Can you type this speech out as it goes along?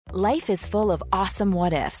Life is full of awesome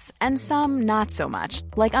what-ifs, and some not so much,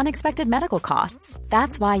 like unexpected medical costs.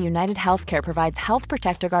 That's why United Healthcare provides Health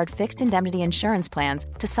Protector Guard fixed indemnity insurance plans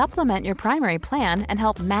to supplement your primary plan and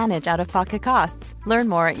help manage out-of-pocket costs. Learn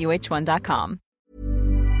more at uh1.com.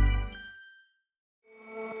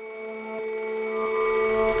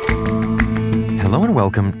 Hello and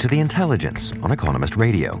welcome to The Intelligence on Economist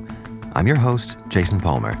Radio. I'm your host, Jason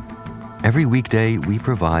Palmer. Every weekday, we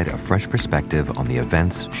provide a fresh perspective on the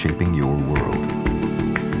events shaping your world.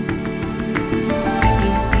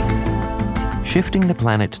 Shifting the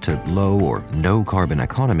planet to low or no carbon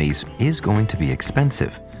economies is going to be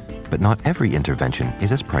expensive, but not every intervention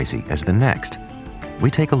is as pricey as the next.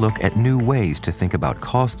 We take a look at new ways to think about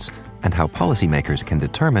costs and how policymakers can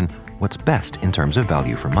determine what's best in terms of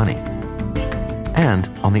value for money. And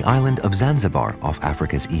on the island of Zanzibar off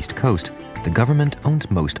Africa's east coast, the government owns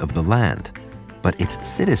most of the land, but it's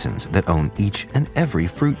citizens that own each and every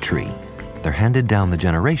fruit tree. They're handed down the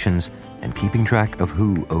generations, and keeping track of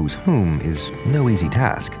who owes whom is no easy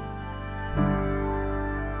task.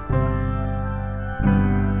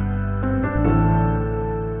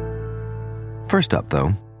 First up,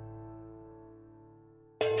 though,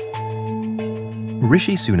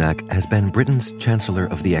 Rishi Sunak has been Britain's Chancellor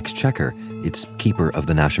of the Exchequer, its keeper of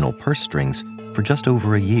the national purse strings, for just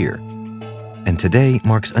over a year. And today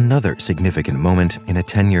marks another significant moment in a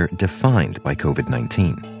tenure defined by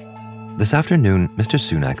COVID-19. This afternoon, Mr.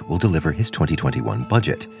 Sunak will deliver his 2021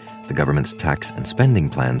 budget, the government's tax and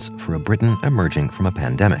spending plans for a Britain emerging from a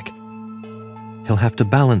pandemic. He'll have to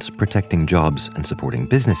balance protecting jobs and supporting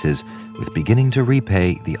businesses with beginning to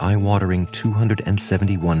repay the eye-watering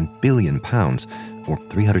 £271 billion, or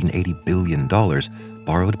 $380 billion,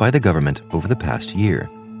 borrowed by the government over the past year.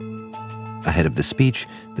 Ahead of the speech,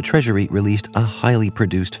 the Treasury released a highly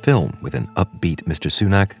produced film with an upbeat Mr.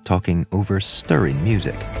 Sunak talking over stirring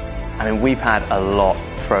music. I mean, we've had a lot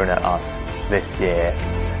thrown at us this year.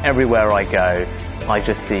 Everywhere I go, I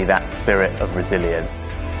just see that spirit of resilience.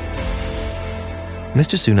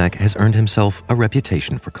 Mr. Sunak has earned himself a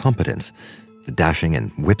reputation for competence. The dashing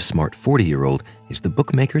and whip-smart 40-year-old is the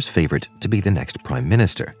bookmaker's favorite to be the next Prime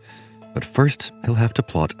Minister. But first, he'll have to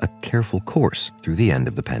plot a careful course through the end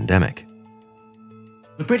of the pandemic.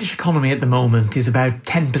 The British economy at the moment is about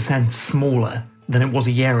 10% smaller than it was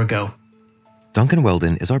a year ago. Duncan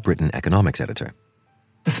Weldon is our Britain economics editor.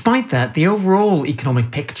 Despite that, the overall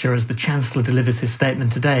economic picture as the Chancellor delivers his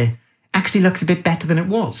statement today actually looks a bit better than it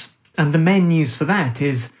was. And the main news for that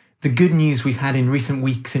is the good news we've had in recent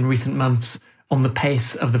weeks, in recent months, on the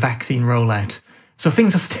pace of the vaccine rollout. So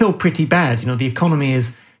things are still pretty bad. The economy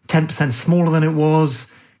is 10% smaller than it was.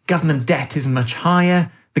 Government debt is much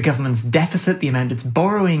higher. The government's deficit, the amount it's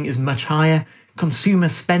borrowing, is much higher. Consumer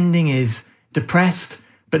spending is depressed.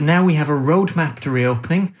 But now we have a roadmap to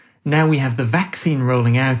reopening. Now we have the vaccine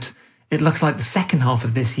rolling out. It looks like the second half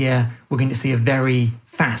of this year, we're going to see a very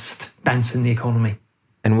fast bounce in the economy.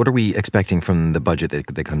 And what are we expecting from the budget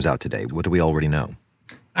that comes out today? What do we already know?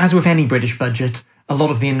 As with any British budget, a lot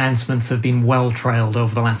of the announcements have been well-trailed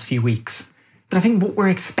over the last few weeks. But I think what we're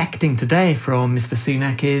expecting today from Mr.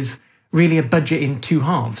 Sunak is really a budget in two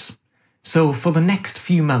halves. So for the next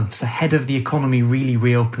few months, ahead of the economy really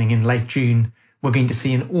reopening in late June, we're going to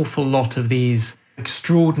see an awful lot of these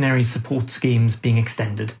extraordinary support schemes being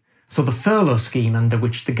extended. So the furlough scheme, under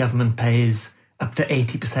which the government pays up to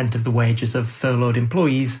 80% of the wages of furloughed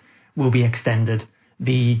employees, will be extended.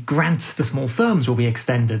 The grants to small firms will be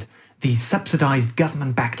extended. The subsidised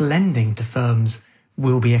government-backed lending to firms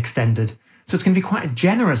will be extended. So it's going to be quite a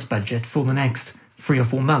generous budget for the next 3 or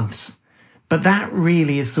 4 months. But that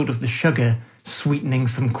really is sort of the sugar sweetening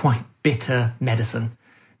some quite bitter medicine,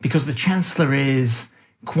 because the Chancellor is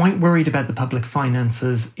quite worried about the public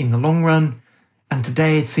finances in the long run, and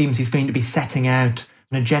today it seems he's going to be setting out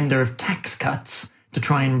an agenda of tax cuts to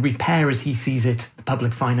try and repair, as he sees it, the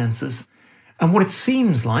public finances. And what it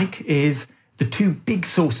seems like is the two big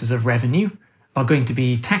sources of revenue are going to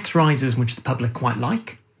be tax rises, which the public quite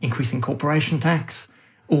like, increasing corporation tax,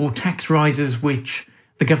 or tax rises which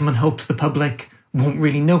the government hopes the public won't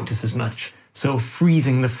really notice as much, so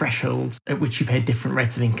freezing the thresholds at which you pay different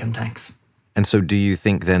rates of income tax. And so do you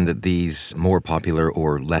think then that these more popular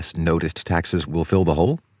or less noticed taxes will fill the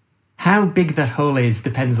hole? How big that hole is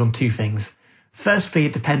depends on two things. Firstly,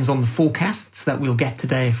 it depends on the forecasts that we'll get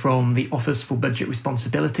today from the Office for Budget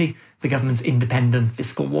Responsibility, the government's independent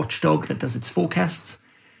fiscal watchdog that does its forecasts.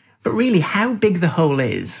 But really, how big the hole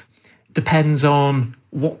is depends on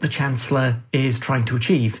what the Chancellor is trying to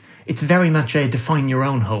achieve. It's very much a define your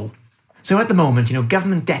own hole. So at the moment,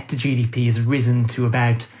 government debt to GDP has risen to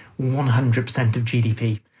about 100% of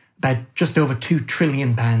GDP. about just over £2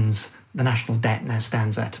 trillion the national debt now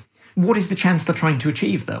stands at. What is the Chancellor trying to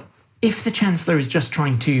achieve, though? If the Chancellor is just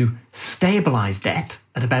trying to stabilise debt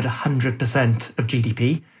at about 100% of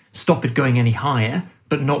GDP, stop it going any higher,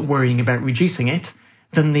 but not worrying about reducing it,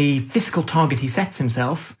 then the fiscal target he sets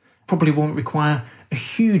himself probably won't require a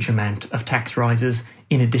huge amount of tax rises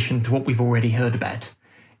in addition to what we've already heard about.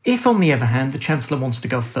 If, on the other hand, the Chancellor wants to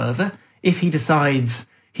go further, if he decides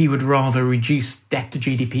he would rather reduce debt to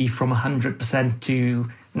GDP from 100% to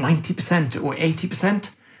 90% or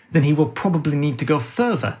 80%, then he will probably need to go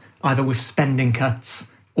further, either with spending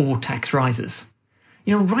cuts or tax rises.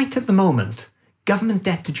 Right at the moment, government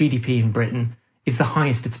debt to GDP in Britain is the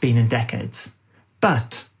highest it's been in decades.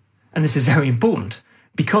 But, and this is very important,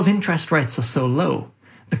 because interest rates are so low,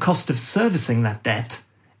 the cost of servicing that debt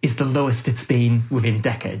is the lowest it's been within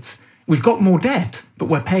decades. We've got more debt, but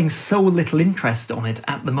we're paying so little interest on it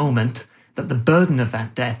at the moment that the burden of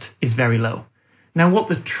that debt is very low. Now, what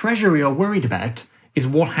the Treasury are worried about is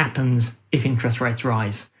what happens if interest rates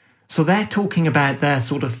rise. So they're talking about their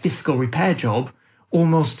sort of fiscal repair job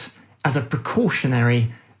almost as a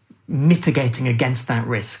precautionary mitigating against that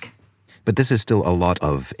risk. But this is still a lot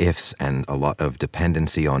of ifs and a lot of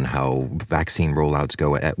dependency on how vaccine rollouts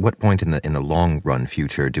go. At what point in the long run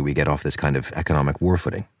future do we get off this kind of economic war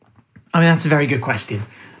footing? That's a very good question.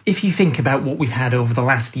 If you think about what we've had over the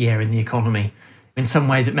last year in the economy, in some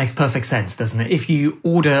ways it makes perfect sense, doesn't it? If you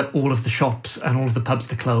order all of the shops and all of the pubs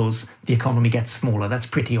to close, the economy gets smaller. That's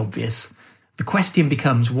pretty obvious. The question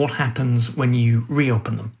becomes what happens when you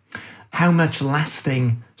reopen them? How much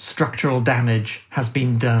lasting structural damage has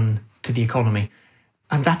been done to the economy?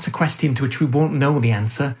 And that's a question to which we won't know the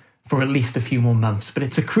answer for at least a few more months. But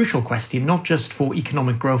it's a crucial question, not just for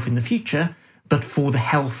economic growth in the future, but for the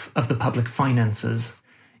health of the public finances.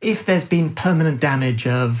 If there's been permanent damage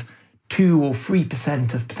of 2 or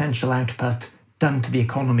 3% of potential output done to the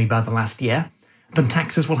economy by the last year, then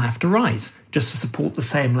taxes will have to rise just to support the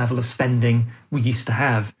same level of spending we used to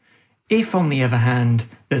have. If, on the other hand,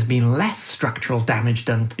 there's been less structural damage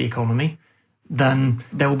done to the economy, then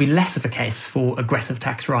there will be less of a case for aggressive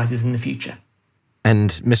tax rises in the future.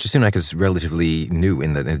 And Mr. Sunak is relatively new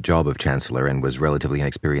in the job of Chancellor and was relatively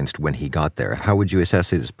inexperienced when he got there. How would you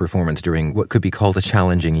assess his performance during what could be called a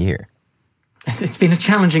challenging year? It's been a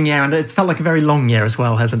challenging year, and it's felt like a very long year as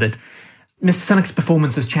well, hasn't it? Mr. Sunak's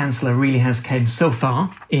performance as Chancellor really has came so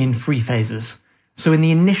far in 3 phases. So in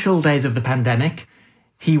the initial days of the pandemic,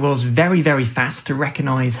 he was very, very fast to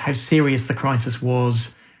recognise how serious the crisis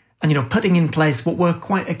was and, putting in place what were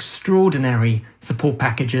quite extraordinary support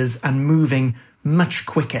packages and moving much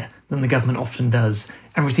quicker than the government often does,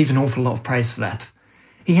 and received an awful lot of praise for that.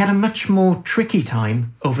 He had a much more tricky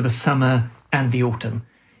time over the summer and the autumn.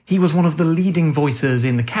 He was one of the leading voices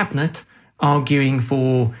in the cabinet, arguing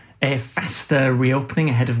for a faster reopening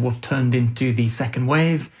ahead of what turned into the second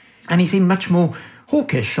wave, and he seemed much more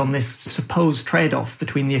hawkish on this supposed trade-off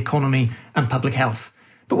between the economy and public health.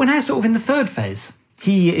 But we're now sort of in the 3rd phase.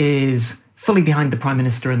 He is fully behind the Prime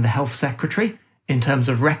Minister and the Health Secretary in terms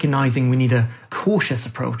of recognising we need a cautious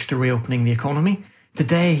approach to reopening the economy.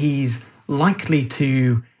 Today he's likely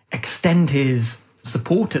to extend his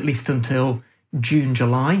support at least until June,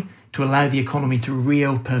 July, to allow the economy to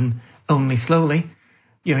reopen only slowly.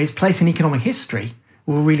 His place in economic history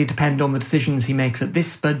will really depend on the decisions he makes at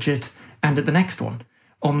this budget and at the next one,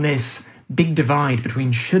 on this big divide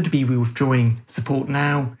between should we be withdrawing support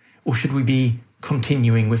now or should we be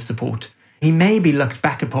continuing with support. He may be looked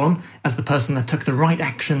back upon as the person that took the right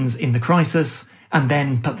actions in the crisis and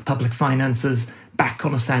then put the public finances back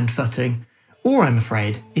on a sound footing. Or, I'm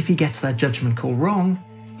afraid, if he gets that judgment call wrong,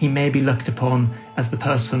 he may be looked upon as the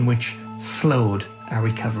person which slowed our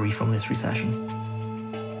recovery from this recession.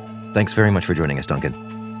 Thanks very much for joining us, Duncan.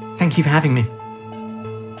 Thank you for having me.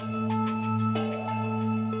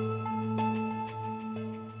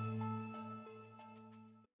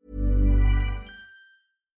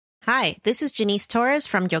 Hi, this is Janice Torres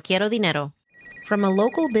from Yo Quiero Dinero. From a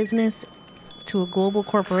local business to a global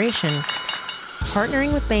corporation,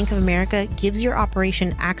 partnering with Bank of America gives your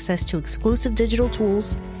operation access to exclusive digital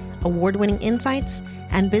tools, award-winning insights,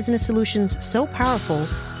 and business solutions so powerful,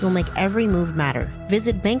 you'll make every move matter.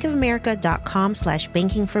 Visit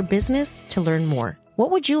bankofamerica.com/banking for business to learn more. What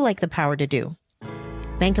would you like the power to do?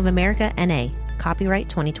 Bank of America, N.A., copyright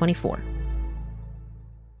 2024.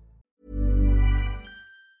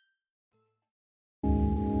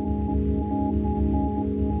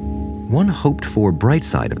 One hoped-for bright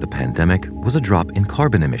side of the pandemic was a drop in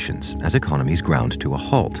carbon emissions as economies ground to a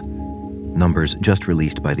halt. Numbers just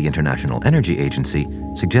released by the International Energy Agency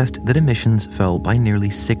suggest that emissions fell by nearly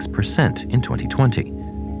 6% in 2020.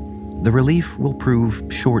 The relief will prove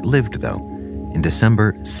short-lived, though. In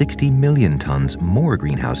December, 60 million tons more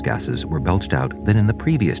greenhouse gases were belched out than in the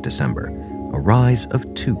previous December, a rise of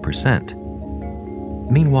 2%.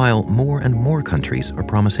 Meanwhile, more and more countries are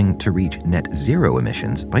promising to reach net zero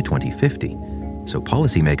emissions by 2050, so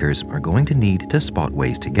policymakers are going to need to spot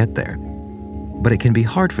ways to get there. But it can be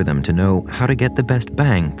hard for them to know how to get the best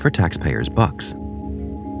bang for taxpayers' bucks.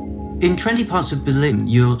 In trendy parts of Berlin,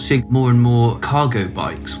 you're seeing more and more cargo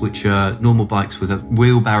bikes, which are normal bikes with a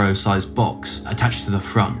wheelbarrow-sized box attached to the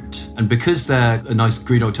front. And because they're a nice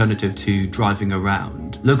green alternative to driving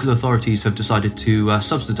around, local authorities have decided to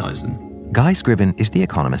subsidise them. Guy Scriven is The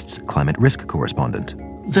Economist's climate risk correspondent.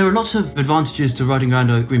 There are lots of advantages to riding around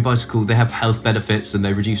a green bicycle. They have health benefits and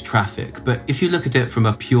they reduce traffic. But if you look at it from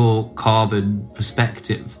a pure carbon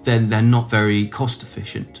perspective, then they're not very cost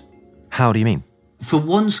efficient. How do you mean? For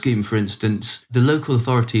one scheme, for instance, the local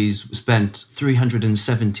authorities spent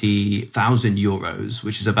 €370,000,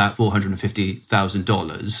 which is about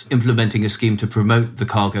 $450,000, implementing a scheme to promote the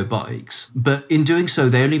cargo bikes. But in doing so,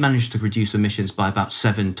 they only managed to reduce emissions by about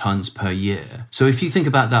 7 tonnes per year. So if you think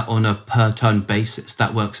about that on a per tonne basis,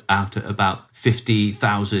 that works out at about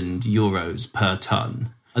 €50,000 per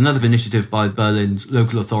tonne. Another initiative by Berlin's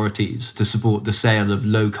local authorities to support the sale of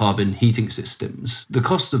low-carbon heating systems. The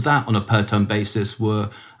costs of that on a per-tonne basis were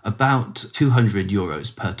about €200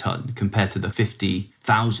 per tonne compared to the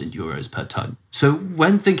 €50,000 per tonne. So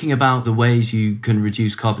when thinking about the ways you can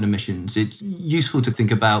reduce carbon emissions, it's useful to think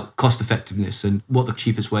about cost effectiveness and what the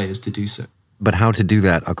cheapest way is to do so. But how to do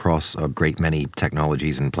that across a great many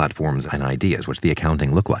technologies and platforms and ideas? What's the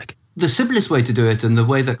accounting look like? The simplest way to do it, and the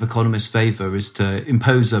way that economists favour, is to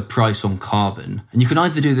impose a price on carbon. And you can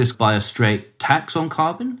either do this by a straight tax on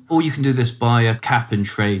carbon, or you can do this by a cap and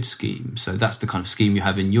trade scheme. So that's the kind of scheme you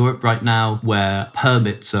have in Europe right now, where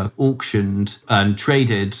permits are auctioned and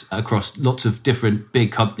traded across lots of different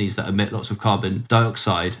big companies that emit lots of carbon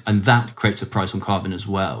dioxide, and that creates a price on carbon as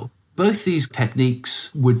well. Both these techniques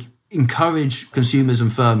would encourage consumers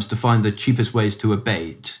and firms to find the cheapest ways to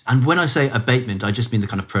abate. And when I say abatement, I just mean the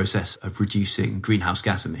kind of process of reducing greenhouse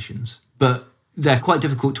gas emissions. But they're quite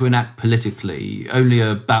difficult to enact politically. Only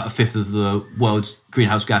about a fifth of the world's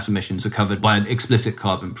greenhouse gas emissions are covered by an explicit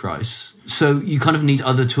carbon price. So you kind of need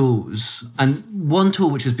other tools. And one tool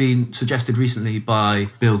which has been suggested recently by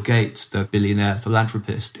Bill Gates, the billionaire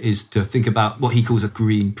philanthropist, is to think about what he calls a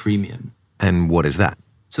green premium. And what is that?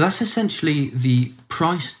 So that's essentially the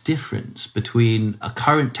price difference between a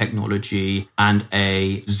current technology and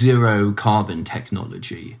a zero carbon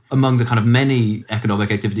technology. Among the kind of many economic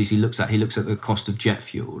activities he looks at the cost of jet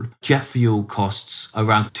fuel. Jet fuel costs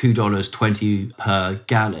around $2.20 per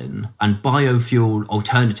gallon, and biofuel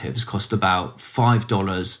alternatives cost about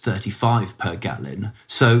 $5.35 per gallon.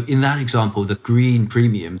 So in that example, the green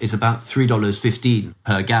premium is about $3.15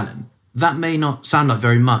 per gallon. That may not sound like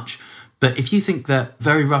very much, but if you think that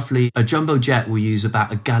very roughly a jumbo jet will use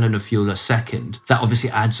about a gallon of fuel a second, that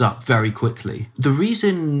obviously adds up very quickly. The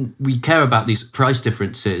reason we care about these price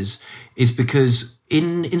differences is because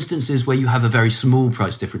in instances where you have a very small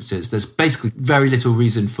price differences, there's basically very little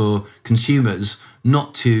reason for consumers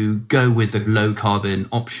not to go with the low carbon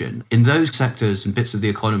option. In those sectors and bits of the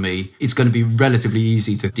economy, it's going to be relatively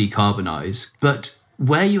easy to decarbonize. But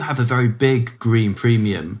where you have a very big green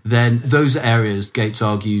premium, then those areas, Gates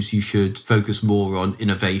argues, you should focus more on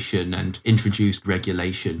innovation and introduce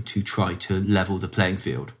regulation to try to level the playing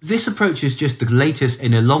field. This approach is just the latest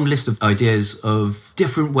in a long list of ideas of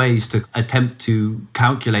different ways to attempt to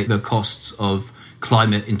calculate the costs of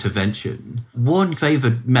climate intervention. One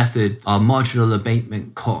favoured method are marginal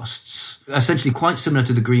abatement costs, essentially quite similar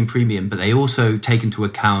to the green premium, but they also take into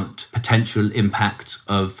account potential impact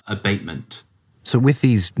of abatement. So with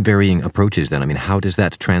these varying approaches then, how does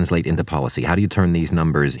that translate into policy? How do you turn these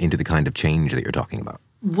numbers into the kind of change that you're talking about?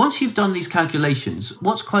 Once you've done these calculations,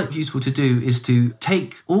 what's quite useful to do is to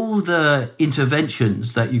take all the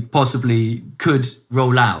interventions that you possibly could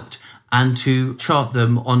roll out and to chart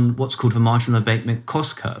them on what's called the marginal abatement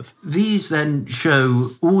cost curve. These then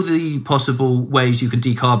show all the possible ways you could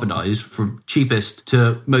decarbonise from cheapest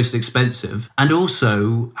to most expensive, and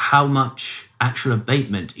also how much actual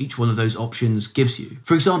abatement each one of those options gives you.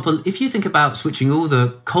 For example, if you think about switching all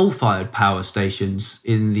the coal-fired power stations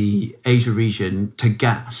in the Asia region to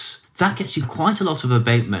gas, that gets you quite a lot of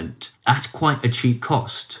abatement at quite a cheap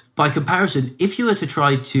cost. By comparison, if you were to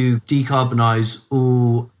try to decarbonise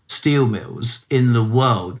all steel mills in the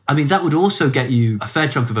world, that would also get you a fair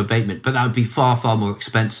chunk of abatement, but that would be far, far more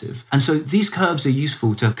expensive. And so these curves are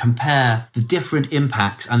useful to compare the different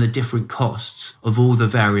impacts and the different costs of all the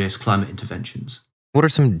various climate interventions. What are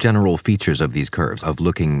some general features of these curves, of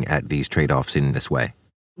looking at these trade-offs in this way?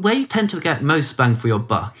 Where you tend to get most bang for your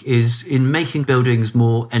buck is in making buildings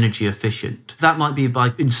more energy efficient. That might be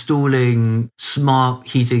by installing smart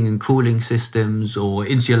heating and cooling systems or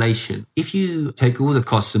insulation. If you take all the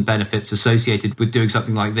costs and benefits associated with doing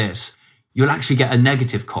something like this, you'll actually get a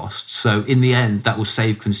negative cost. So in the end, that will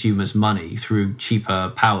save consumers money through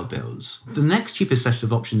cheaper power bills. The next cheapest set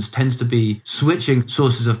of options tends to be switching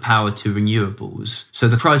sources of power to renewables. So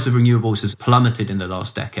the price of renewables has plummeted in the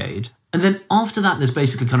last decade. And then after that, there's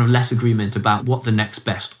basically kind of less agreement about what the next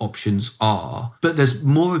best options are. But there's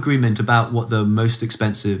more agreement about what the most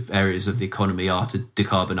expensive areas of the economy are to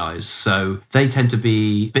decarbonise. So they tend to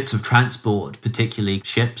be bits of transport, particularly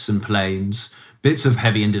ships and planes, bits of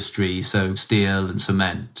heavy industry, so steel and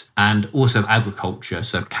cement, and also agriculture,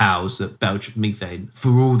 so cows that belch methane.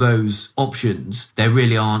 For all those options, there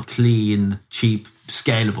really aren't clean, cheap,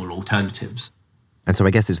 scalable alternatives. And so I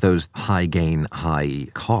guess it's those high-gain,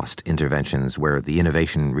 high-cost interventions where the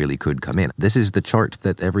innovation really could come in. This is the chart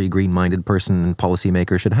that every green-minded person and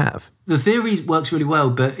policymaker should have. The theory works really well,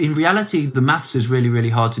 but in reality, the maths is really, really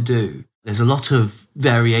hard to do. There's a lot of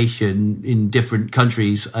variation in different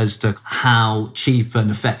countries as to how cheap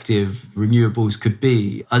and effective renewables could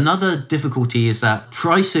be. Another difficulty is that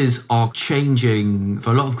prices are changing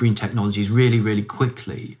for a lot of green technologies really, really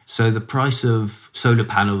quickly. So the price of solar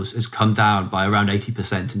panels has come down by around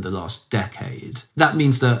 80% in the last decade. That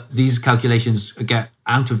means that these calculations get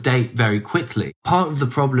out of date very quickly. Part of the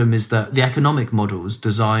problem is that the economic models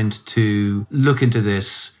designed to look into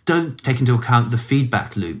this don't take into account the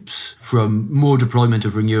feedback loops from more deployment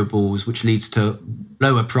of renewables, which leads to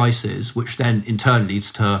lower prices, which then in turn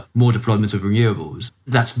leads to more deployment of renewables.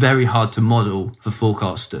 That's very hard to model for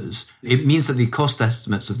forecasters. It means that the cost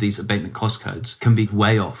estimates of these abatement cost codes can be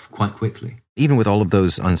way off quite quickly. Even with all of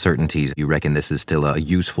those uncertainties, you reckon this is still a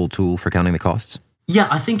useful tool for counting the costs? Yeah,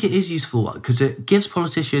 I think it is useful because it gives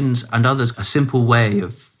politicians and others a simple way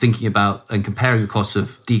of thinking about and comparing the costs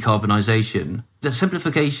of decarbonisation. That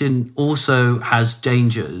simplification also has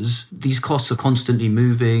dangers. These costs are constantly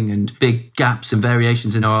moving and big gaps and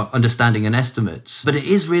variations in our understanding and estimates. But it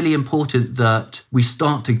is really important that we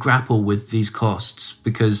start to grapple with these costs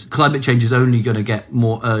because climate change is only going to get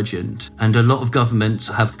more urgent. And a lot of governments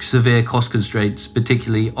have severe cost constraints,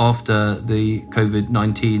 particularly after the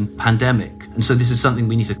COVID-19 pandemic. And so this is something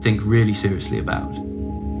we need to think really seriously about.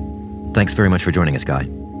 Thanks very much for joining us, Guy.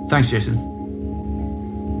 Thanks, Jason.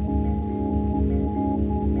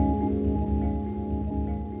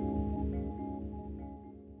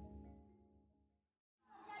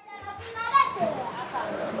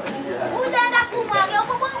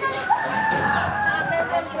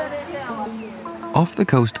 Off the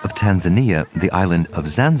coast of Tanzania, the island of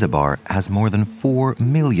Zanzibar has more than 4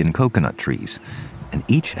 million coconut trees, and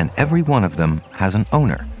each and every one of them has an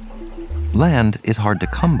owner. Land is hard to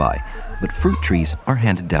come by, but fruit trees are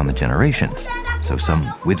handed down the generations. So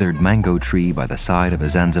some withered mango tree by the side of a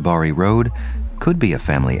Zanzibari road could be a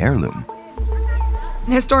family heirloom.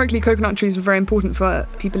 Historically, coconut trees were very important for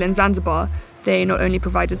people in Zanzibar. They not only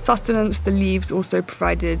provided sustenance, the leaves also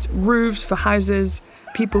provided roofs for houses.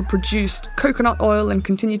 People produced coconut oil and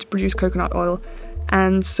continue to produce coconut oil.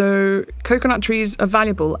 And so coconut trees are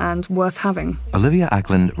valuable and worth having. Olivia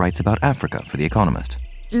Ackland writes about Africa for The Economist.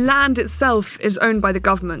 Land itself is owned by the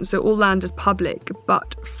government, so all land is public,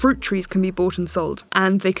 but fruit trees can be bought and sold,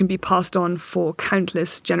 and they can be passed on for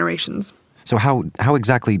countless generations. So how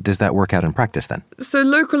exactly does that work out in practice then? So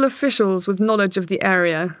local officials with knowledge of the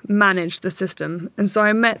area manage the system. And so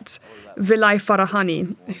I met Vilai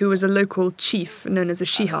Farahani, who was a local chief known as a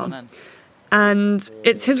Shiha. And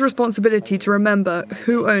it's his responsibility to remember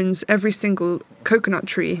who owns every single coconut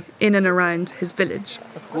tree in and around his village.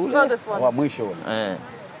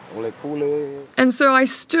 And so I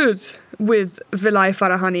stood with Vilai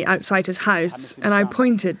Farahani outside his house and I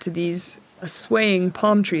pointed to these swaying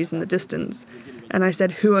palm trees in the distance. And I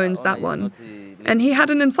said, who owns that one? And he had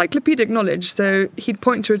an encyclopedic knowledge. So he'd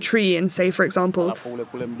point to a tree and say, for example,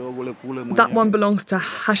 that one belongs to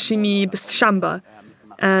Hashimi Shamba.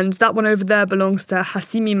 And that one over there belongs to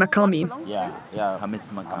Hasimi Makami.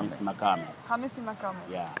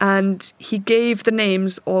 And he gave the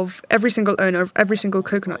names of every single owner of every single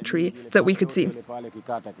coconut tree that we could see.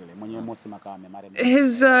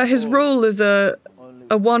 His role as a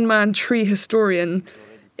one-man tree historian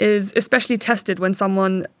is especially tested when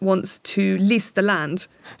someone wants to lease the land.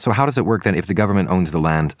 So how does it work then if the government owns the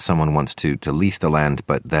land, someone wants to lease the land,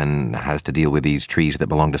 but then has to deal with these trees that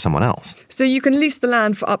belong to someone else? So you can lease the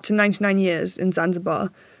land for up to 99 years in Zanzibar.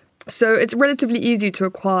 So it's relatively easy to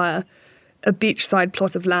acquire a beachside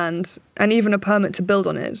plot of land and even a permit to build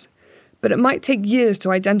on it. But it might take years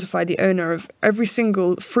to identify the owner of every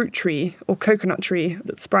single fruit tree or coconut tree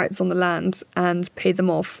that sprouts on the land and pay them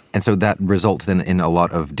off. And so that results then in a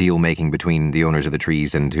lot of deal-making between the owners of the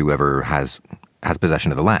trees and whoever has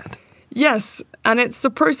possession of the land. Yes, and it's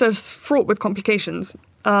a process fraught with complications.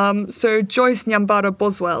 So Joyce Nyambara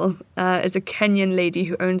Boswell is a Kenyan lady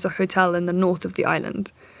who owns a hotel in the north of the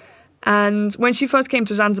island. And when she first came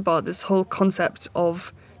to Zanzibar, this whole concept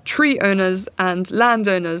of tree owners and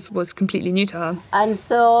landowners was completely new to her. And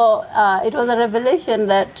so it was a revelation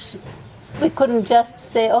that we couldn't just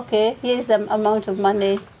say, okay, here's the amount of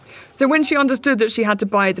money. So when she understood that she had to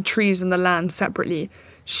buy the trees and the land separately,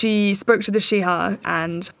 she spoke to the Shiha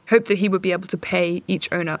and hoped that he would be able to pay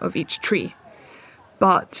each owner of each tree.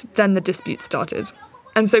 But then the dispute started.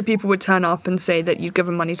 And so people would turn up and say that you'd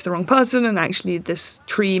given money to the wrong person, and actually this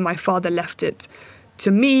tree, my father left it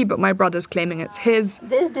to me, but my brother's claiming it's his.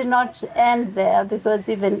 This did not end there, because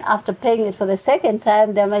even after paying it for the second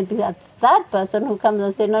time, there might be a third person who comes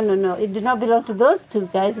and says, no, it did not belong to those two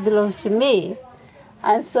guys, it belongs to me.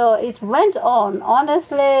 And so it went on,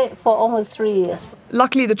 honestly, for almost 3 years.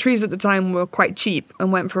 Luckily, the trees at the time were quite cheap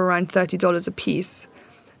and went for around $30 a piece.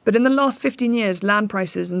 But in the last 15 years, land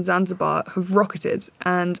prices in Zanzibar have rocketed,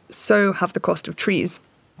 and so have the cost of trees.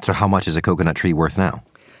 So how much is a coconut tree worth now?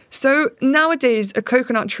 So nowadays, a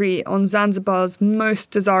coconut tree on Zanzibar's most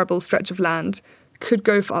desirable stretch of land could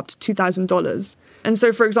go for up to $2,000. And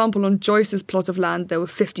so, for example, on Joyce's plot of land, there were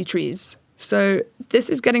 50 trees. So this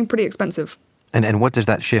is getting pretty expensive. And what does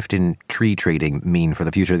that shift in tree trading mean for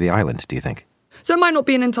the future of the island, do you think? So it might not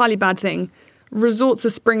be an entirely bad thing. Resorts are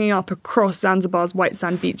springing up across Zanzibar's white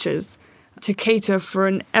sand beaches to cater for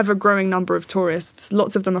an ever-growing number of tourists.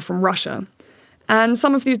 Lots of them are from Russia. And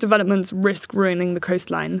some of these developments risk ruining the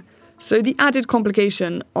coastline. So the added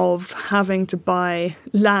complication of having to buy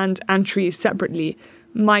land and trees separately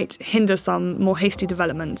might hinder some more hasty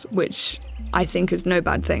development, which I think is no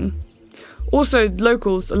bad thing. Also,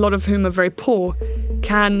 locals, a lot of whom are very poor,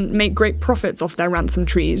 can make great profits off their ransom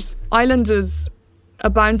trees. Islanders are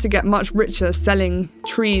bound to get much richer selling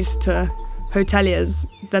trees to hoteliers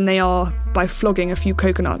than they are by flogging a few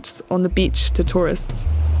coconuts on the beach to tourists.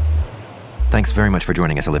 Thanks very much for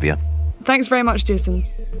joining us, Olivia. Thanks very much, Jason.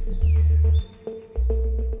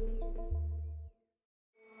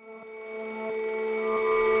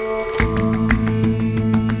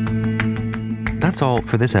 That's all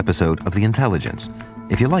for this episode of The Intelligence.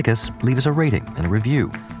 If you like us, leave us a rating and a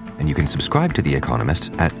review. And you can subscribe to The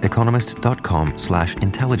Economist at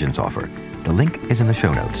economist.com/intelligence offer. The link is in the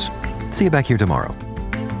show notes. See you back here tomorrow.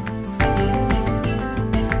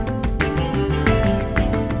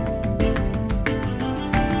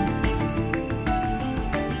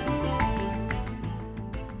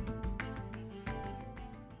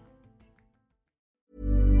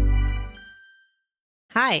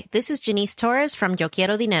 Hi, this is Janice Torres from Yo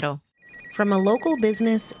Quiero Dinero. From a local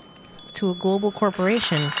business to a global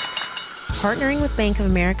corporation, partnering with Bank of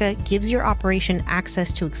America gives your operation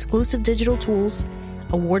access to exclusive digital tools,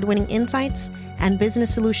 award-winning insights, and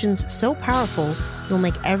business solutions so powerful you'll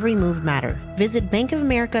make every move matter. Visit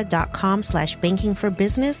bankofamerica.com/banking for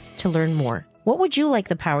business to learn more. What would you like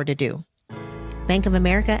the power to do? Bank of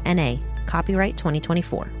America, N.A., copyright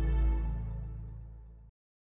 2024.